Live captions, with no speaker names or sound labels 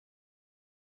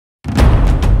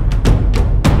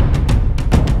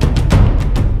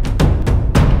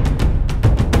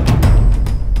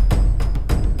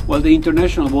Well, the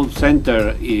International Wolf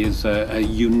Center is a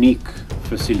unique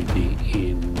facility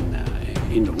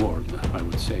in the world, I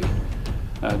would say.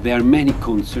 There are many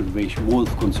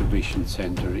wolf conservation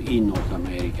centers in North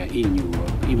America, in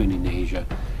Europe, even in Asia,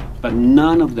 but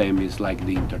none of them is like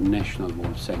the International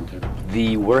Wolf Center.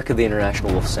 The work of the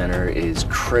International Wolf Center is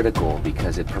critical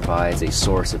because it provides a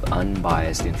source of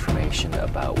unbiased information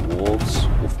about wolves,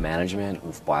 wolf management,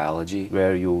 wolf biology.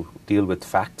 Where you deal with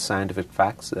facts, scientific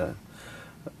facts,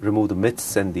 remove the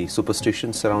myths and the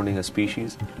superstitions surrounding a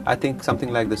species. I think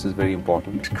something like this is very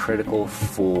important. It's critical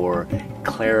for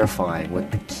clarifying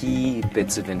what the key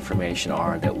bits of information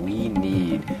are that we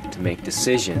need to make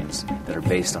decisions that are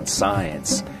based on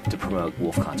science to promote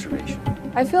wolf conservation.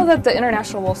 I feel that the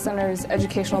International Wolf Center's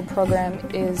educational program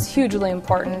is hugely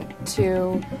important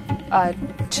to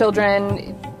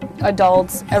children,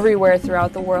 adults, everywhere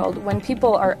throughout the world. When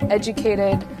people are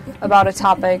educated about a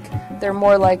topic, they're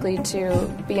more likely to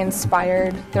be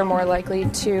inspired, they're more likely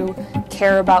to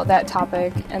care about that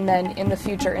topic, and then in the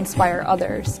future inspire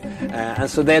others. And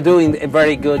so they're doing a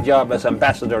very good job as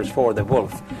ambassadors for the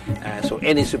wolf. So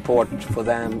any support for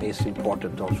them is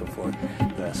important also for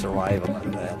the survival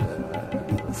and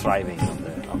the thriving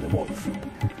of the wolf.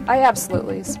 I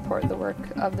absolutely support the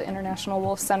work of the International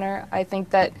Wolf Center. I think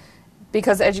that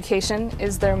because education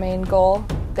is their main goal,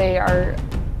 they are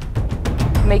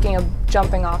making a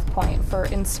jumping off point for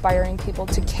inspiring people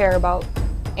to care about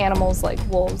animals like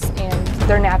wolves and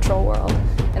their natural world.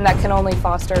 And that can only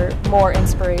foster more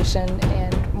inspiration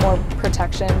and more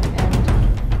protection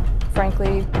and,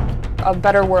 frankly, a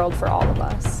better world for all of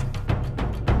us.